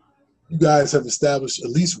you guys have established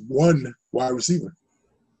at least one wide receiver.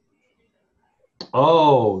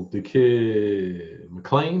 Oh, the kid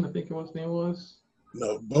McLean, I think his name was.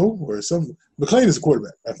 No, Bo or some. McLean is a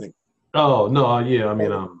quarterback, I think. Oh no, yeah. I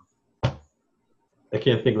mean, I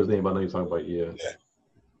can't think of his name, but I know you're talking about. Yeah.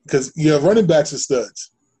 Because your running backs are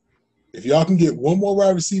studs. If y'all can get one more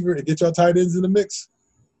wide receiver and get y'all tight ends in the mix,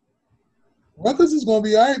 Rutgers is going to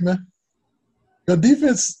be all right, man. Your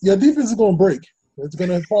defense is going to break. It's going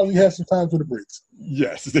to probably have some time for the breaks.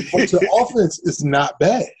 Yes. But your offense is not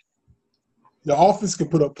bad. Your offense can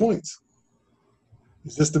put up points.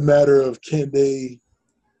 It's just a matter of can they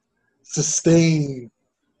sustain,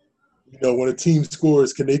 when a team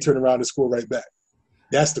scores, can they turn around and score right back?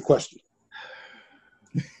 That's the question.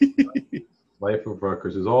 Life of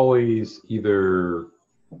Rutgers is always either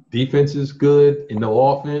defense is good and no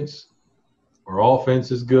offense, or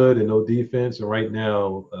offense is good and no defense. And right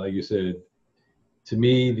now, like you said, to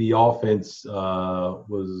me, the offense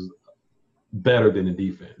was better than the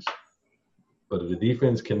defense. But if the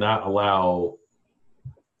defense cannot allow,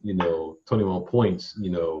 21 points,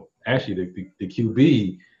 actually the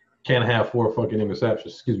QB can't have three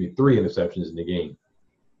interceptions in the game.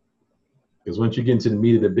 Because once you get into the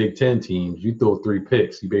meat of the Big Ten teams, you throw 3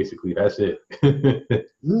 picks. That's it.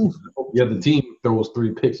 The other team throws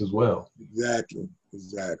 3 picks as well. Exactly.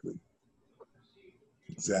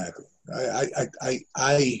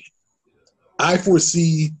 I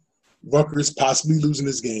foresee Rutgers possibly losing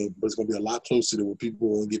this game, but it's going to be a lot closer than what people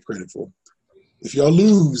will get credit for. If y'all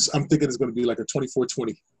lose, I'm thinking it's going to be like a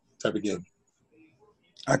 24-20 type of game.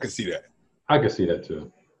 I can see that. I can see that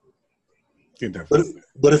too.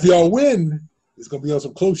 But if y'all win, it's going to be on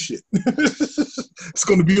some close shit. It's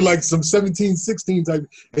going to be like some 17-16 type.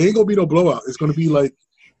 It ain't going to be no blowout. It's going to be like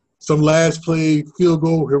some last play, field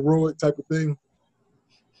goal, heroic type of thing.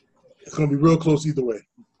 It's going to be real close either way.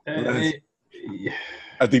 I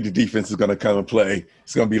think the defense is going to come and play.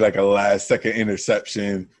 It's going to be like a last-second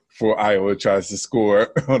interception for Iowa tries to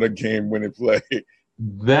score on a game-winning play.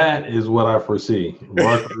 That is what I foresee.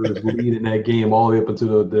 Rutgers leading that game all the way up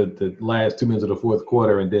until the last 2 minutes of the fourth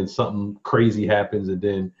quarter, and then something crazy happens, and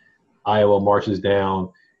then Iowa marches down,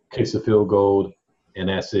 kicks a field goal, and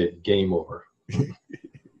that's it. Game over.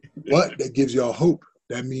 But that gives y'all hope.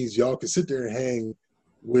 That means y'all can sit there and hang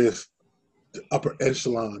with the upper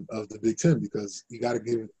echelon of the Big Ten, because you got to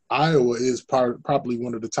give Iowa is probably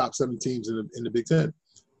one of the top 7 teams in the Big Ten.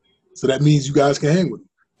 So that means you guys can hang with them.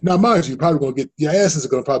 Now, mind you, you're probably going to get – your asses are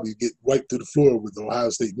going to probably get wiped through the floor with Ohio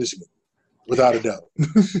State, Michigan, without a doubt.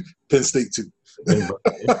 Penn State, too.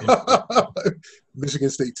 Michigan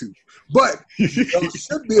State, too. But you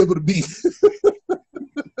should be able to beat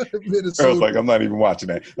Minnesota. I was like, I'm not even watching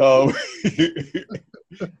that.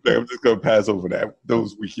 I'm just going to pass over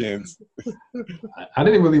those weekends. I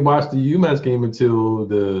didn't really watch the UMass game until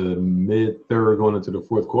the mid-third going into the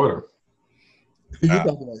fourth quarter. You're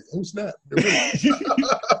probably like, oh, snap.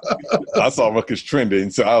 I saw Rutgers trending,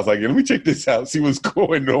 so I was like, let me check this out, see what's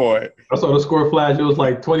going on. I saw the score flash. It was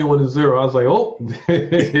like 21-0. I was like, oh.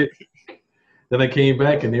 Then I came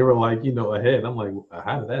back, and they were like, ahead. I'm like,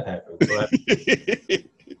 how did that happen?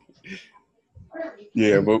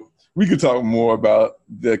 Yeah, but we could talk more about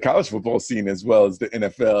the college football scene as well as the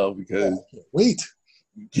NFL, because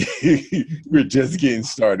we're just getting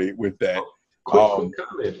started with that. Quick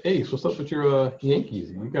comment. Ace, what's up with your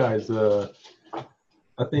Yankees? You guys, I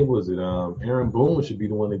think, Aaron Boone should be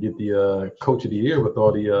the one to get the Coach of the Year with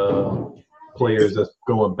all the players that's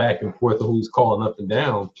going back and forth and who's calling up and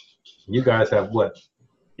down. You guys have what,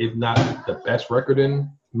 if not the best record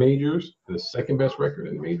in majors, the second best record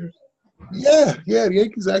in majors? Yeah, the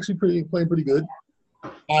Yankees are actually playing pretty good.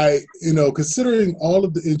 Considering all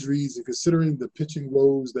of the injuries and considering the pitching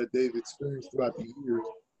woes that they've experienced throughout the years,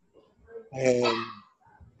 and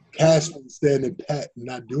Cashman standing pat and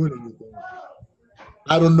not doing anything,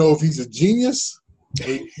 I don't know if he's a genius or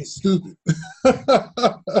he's stupid.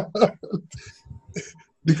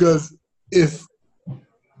 Because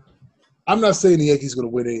I'm not saying the Yankees are going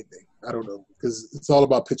to win anything. I don't know, because it's all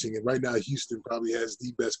about pitching. And right now, Houston probably has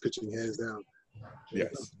the best pitching, hands down.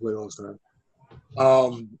 Yes. Playoffs time.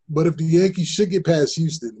 But if the Yankees should get past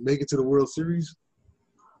Houston and make it to the World Series,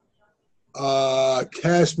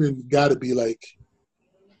 Cashman got to be like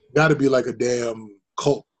a damn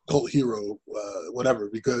cult hero, whatever.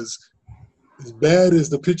 Because as bad as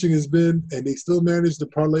the pitching has been, and they still managed to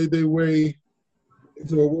parlay their way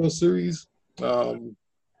into a World Series.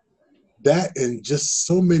 That and just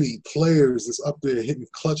so many players that's up there hitting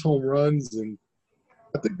clutch home runs, and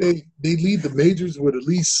I think they lead the majors with at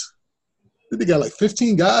least, I think they got like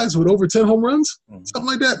 15 guys with over 10 home runs, something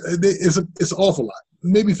like that. It's an awful lot.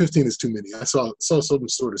 Maybe 15 is too many. I saw some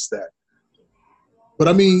sort of stat. But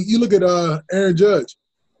I mean, you look at Aaron Judge.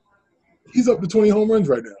 He's up to 20 home runs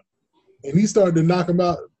right now, and he started to knock them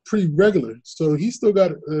out pretty regular. So he's still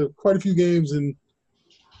got quite a few games in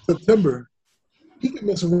September. He can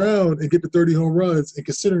mess around and get to 30 home runs, and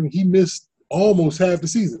considering he missed almost half the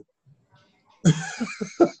season.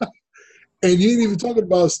 And you ain't even talking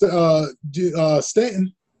about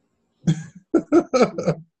Stanton.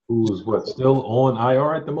 Who's still on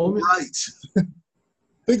IR at the moment? Right.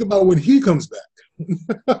 Think about when he comes back.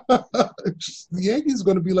 The Yankees are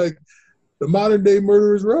going to be like the modern-day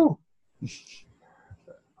Murderers Row.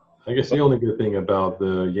 I guess the only good thing about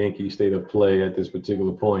the Yankee state of play at this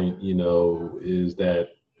particular point, is that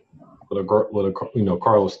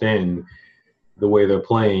Carlos Stanton, the way they're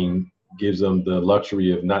playing gives them the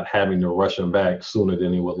luxury of not having to rush him back sooner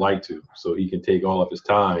than he would like to. So he can take all of his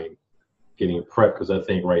time getting prepped, because I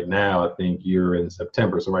think you're in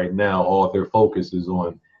September. So right now, all of their focus is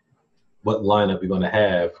on what lineup you're going to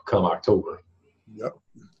have come October. Yep.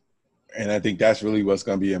 And I think that's really what's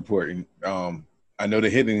going to be important. I know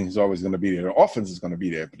the hitting is always going to be there. The offense is going to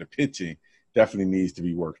be there, but the pitching definitely needs to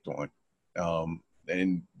be worked on.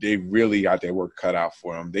 And they really got their work cut out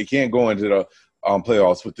for them. They can't go into the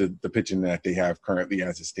playoffs with the pitching that they have currently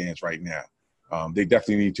as it stands right now. They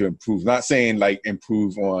definitely need to improve. Not saying like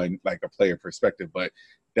improve on like a player perspective, but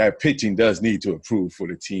that pitching does need to improve for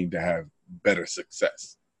the team to have better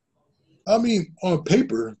success. I mean, on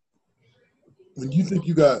paper, when you think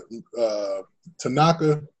you got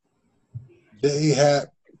Tanaka, Day-Happ,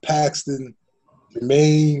 Paxton,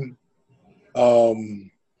 Jermaine,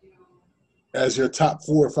 as your top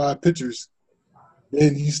 4 or 5 pitchers,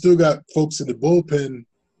 then you still got folks in the bullpen.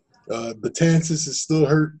 Betances is still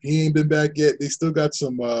hurt. He ain't been back yet. They still got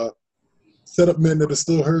some setup men that are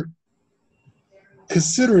still hurt.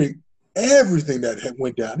 Considering everything that had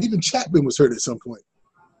went down, even Chapman was hurt at some point,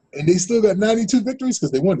 and they still got 92 victories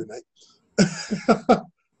because they won tonight.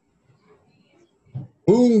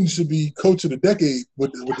 Boone should be coach of the decade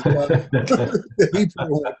with the that he put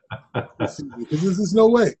on this season, because there's no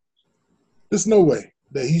way. There's no way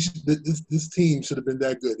that this team should have been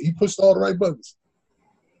that good. He pushed all the right buttons.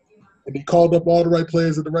 And he called up all the right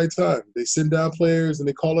players at the right time. They send down players and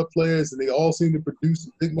they call up players, and they all seem to produce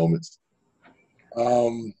in big moments.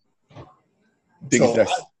 You think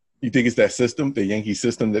it's that system, the Yankee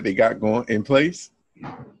system that they got going in place?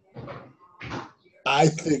 I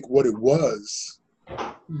think what it was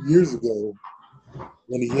years ago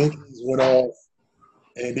when the Yankees went off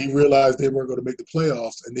and they realized they weren't going to make the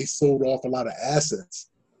playoffs, and they sold off a lot of assets.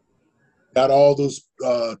 Got all those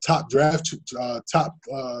top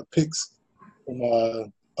picks from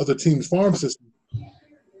other teams' farm system.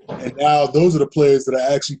 And now those are the players that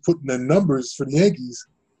are actually putting the numbers for the Yankees.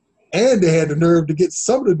 And they had the nerve to get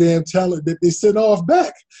some of the damn talent that they sent off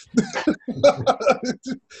back.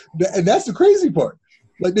 And that's the crazy part.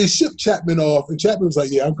 Like, they shipped Chapman off, and Chapman was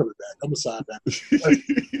like, yeah, I'm coming back. I'm going to sign back. Like,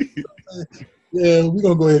 yeah, we're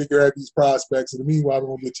going to go ahead and grab these prospects. And meanwhile, we're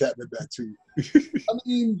going to get Chapman back too. I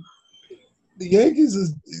mean, the Yankees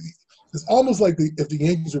it's almost like if the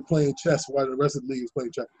Yankees were playing chess while the rest of the league was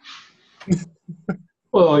playing chess.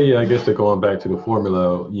 Well, yeah, I guess they're going back to the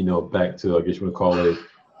formula, back to, I guess you want to call it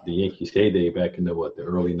the Yankees heyday back in the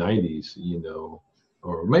early 90s,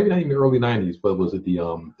 or maybe not even the early 90s, but was it the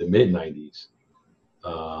mid 90s,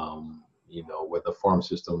 where the farm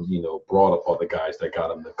system, brought up all the guys that got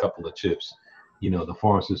them a couple of chips, the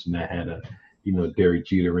farm system that had Derek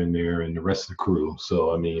Jeter in there and the rest of the crew.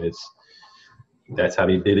 So, I mean, that's how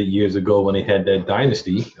they did it years ago when they had that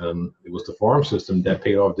dynasty. It was the farm system that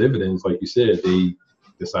paid off dividends. Like you said, they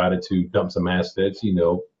decided to dump some assets,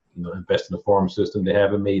 invest in the farm system. They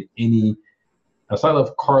haven't made any, outside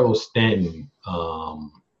of Carlos Stanton,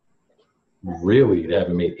 really, they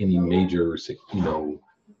haven't made any major,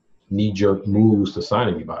 knee-jerk moves to sign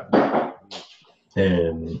anybody.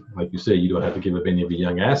 And like you said, you don't have to give up any of your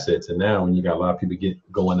young assets. And now when you got a lot of people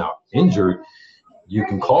going out injured, you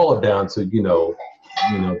can call it down to,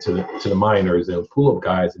 to the minors and pull-up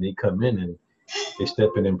guys, and they come in and they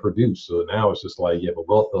step in and produce. So now it's just like you have a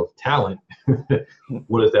wealth of talent.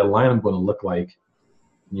 What is that lineup going to look like?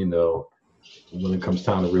 When it comes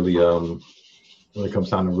time to really, get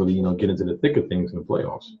into the thick of things in the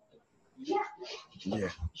playoffs. Yeah,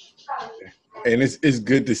 and it's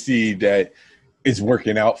good to see that it's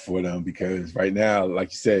working out for them, because right now,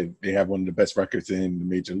 like you said, they have one of the best records in the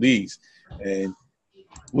major leagues, and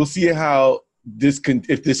we'll see how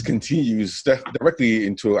if this continues directly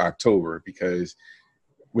into October, because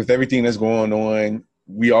with everything that's going on,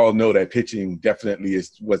 we all know that pitching definitely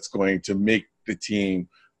is what's going to make the team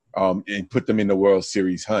and put them in the World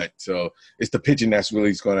Series hunt. So it's the pitching that's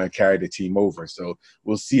really going to carry the team over. So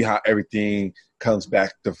we'll see how everything comes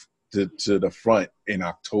back to the front in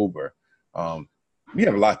October. We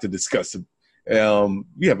have a lot to discuss.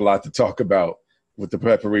 We have a lot to talk about with the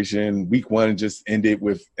preparation. Week 1 just ended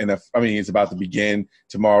with it's about to begin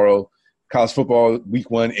tomorrow. College football,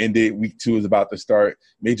 week 1 ended. Week 2 is about to start.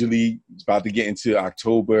 Major League is about to get into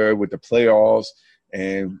October with the playoffs.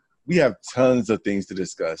 And we have tons of things to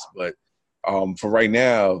discuss. But for right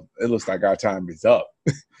now, it looks like our time is up.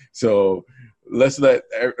 So let's let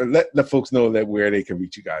the folks know that where they can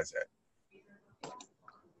reach you guys at.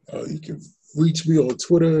 You can reach me on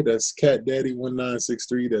Twitter. That's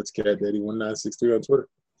CatDaddy1963. That's CatDaddy1963 on Twitter.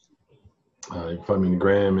 You can find me on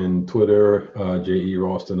Gram and Twitter, J.E.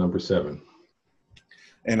 Ralston #7.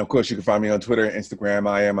 And, of course, you can find me on Twitter and Instagram.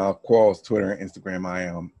 I am Al Qualls. Twitter and Instagram, I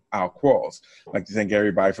am Al Qualls. I'd like to thank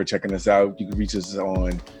everybody for checking us out. You can reach us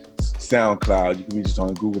on SoundCloud. You can reach us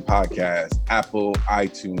on Google Podcasts, Apple,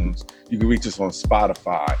 iTunes. You can reach us on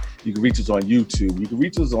Spotify. You can reach us on YouTube. You can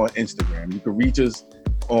reach us on Instagram. You can reach us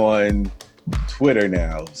on Twitter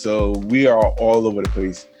now. So we are all over the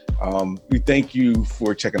place. We thank you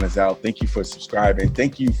for checking us out. Thank you for subscribing.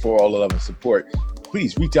 Thank you for all of the support.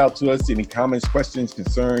 Please reach out to us. Any comments, questions,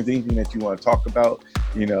 concerns, anything that you want to talk about.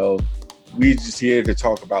 We're just here to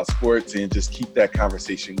talk about sports and just keep that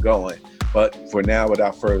conversation going. But for now,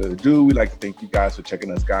 without further ado, we'd like to thank you guys for checking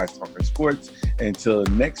us, guys, talking sports. And until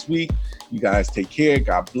next week, you guys take care.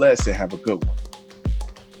 God bless and have a good one.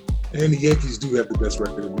 And the Yankees do have the best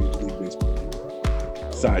record in Major League Baseball.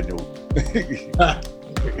 Side note.